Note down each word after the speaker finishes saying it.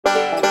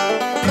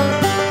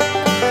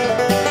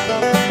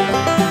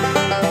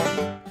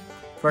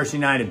First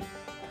United.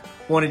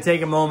 I want to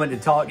take a moment to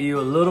talk to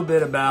you a little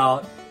bit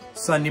about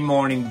Sunday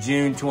morning,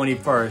 June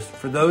 21st.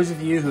 For those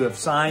of you who have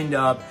signed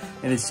up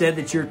and have said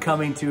that you're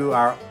coming to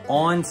our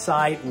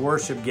on-site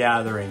worship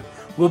gathering,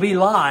 we'll be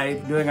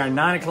live doing our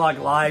 9 o'clock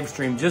live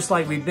stream just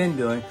like we've been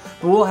doing,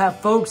 but we'll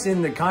have folks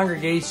in the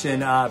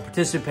congregation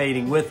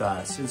participating with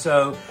us. And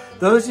so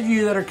those of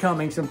you that are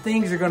coming, some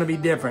things are going to be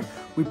different.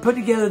 We put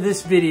together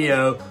this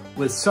video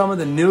with some of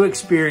the new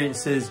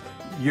experiences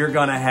you're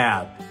going to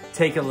have.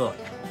 Take a look.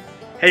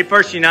 Hey,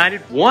 First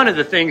United, one of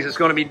the things that's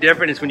going to be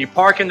different is when you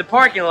park in the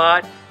parking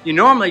lot, you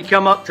normally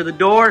come up to the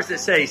doors that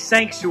say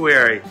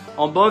sanctuary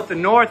on both the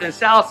north and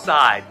south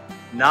side.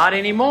 Not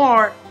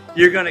anymore.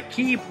 You're going to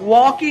keep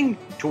walking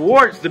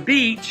towards the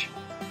beach,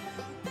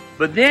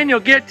 but then you'll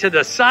get to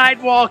the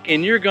sidewalk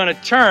and you're going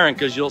to turn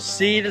because you'll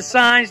see the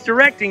signs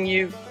directing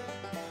you.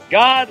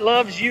 God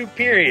loves you,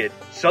 period.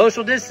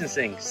 Social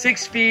distancing,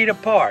 6 feet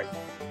apart.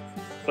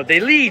 But they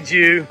lead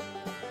you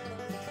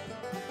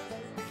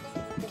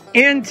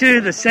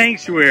into the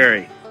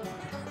sanctuary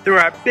through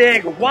our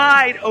big,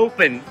 wide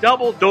open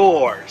double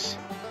doors.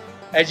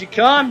 As you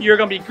come, you're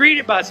going to be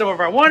greeted by some of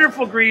our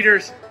wonderful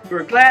greeters who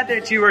are glad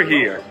that you are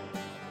here.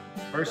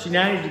 First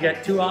United, you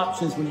got 2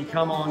 options when you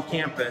come on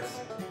campus.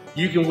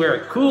 You can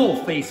wear a cool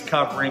face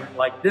covering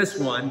like this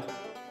one,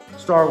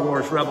 Star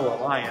Wars Rebel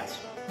Alliance,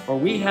 or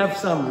we have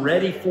some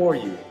ready for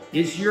you.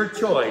 It's your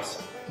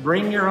choice.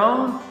 Bring your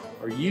own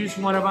or use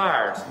one of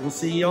ours. We'll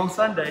see you on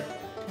Sunday.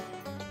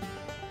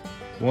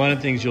 One of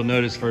the things you'll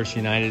notice, First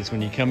United, is when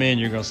you come in,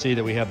 you're going to see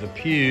that we have the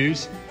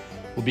pews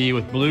will be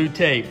with blue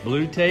tape.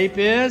 Blue tape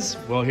is,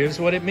 well, here's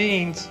what it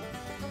means.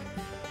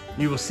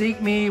 You will seek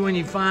me when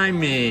you find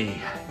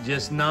me,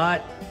 just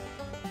not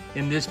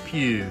in this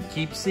pew.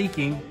 Keep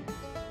seeking.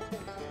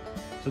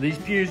 So these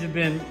pews have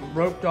been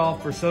roped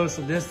off for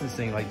social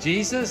distancing. Like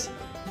Jesus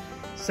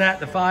sat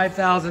the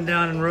 5,000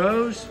 down in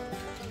rows,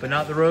 but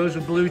not the rows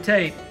with blue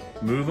tape.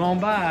 Move on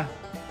by.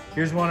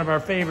 Here's one of our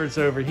favorites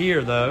over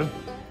here, though.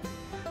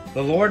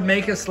 The Lord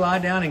make us lie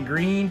down in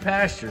green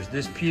pastures.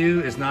 This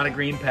pew is not a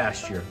green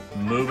pasture.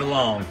 Move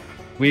along.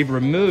 We've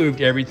removed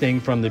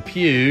everything from the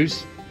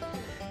pews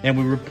and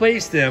we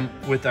replaced them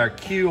with our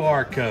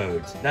QR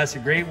codes. That's a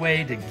great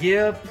way to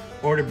give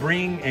or to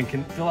bring and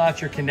fill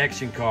out your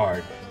connection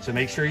card. So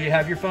make sure you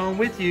have your phone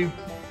with you.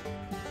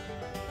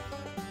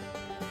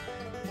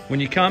 When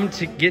you come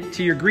to get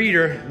to your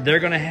greeter, they're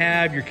going to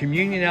have your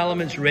communion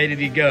elements ready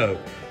to go.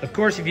 Of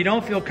course, if you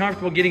don't feel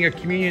comfortable getting a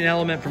communion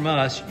element from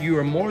us, you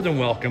are more than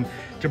welcome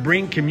to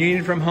bring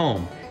communion from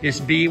home.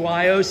 It's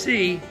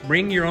BYOC,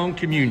 bring your own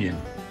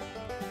communion.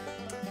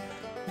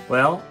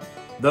 Well,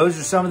 those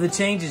are some of the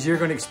changes you're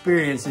going to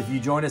experience if you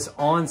join us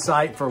on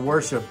site for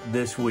worship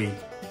this week.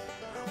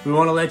 We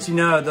want to let you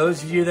know,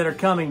 those of you that are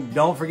coming,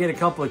 don't forget a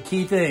couple of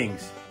key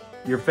things.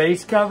 Your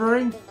face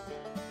covering.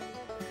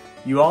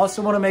 You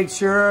also want to make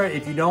sure,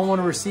 if you don't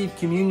want to receive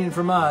communion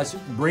from us,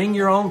 bring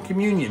your own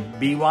communion,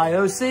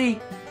 BYOC.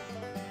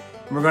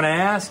 And we're going to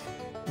ask,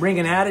 bring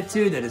an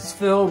attitude that is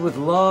filled with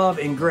love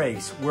and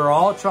grace. We're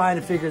all trying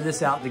to figure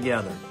this out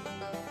together.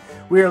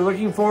 We are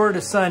looking forward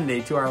to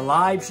Sunday, to our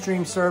live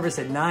stream service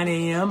at 9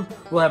 a.m.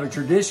 We'll have a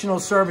traditional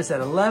service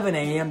at 11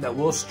 a.m. that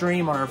we'll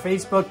stream on our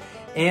Facebook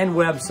and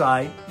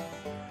website.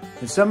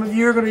 And some of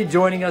you are going to be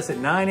joining us at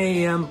 9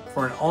 a.m.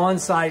 for an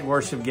on-site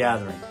worship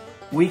gathering.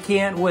 We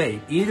can't wait.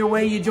 Either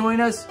way you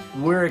join us,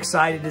 we're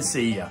excited to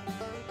see you.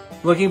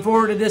 Looking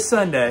forward to this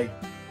Sunday.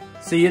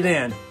 See you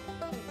then.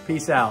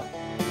 Peace out.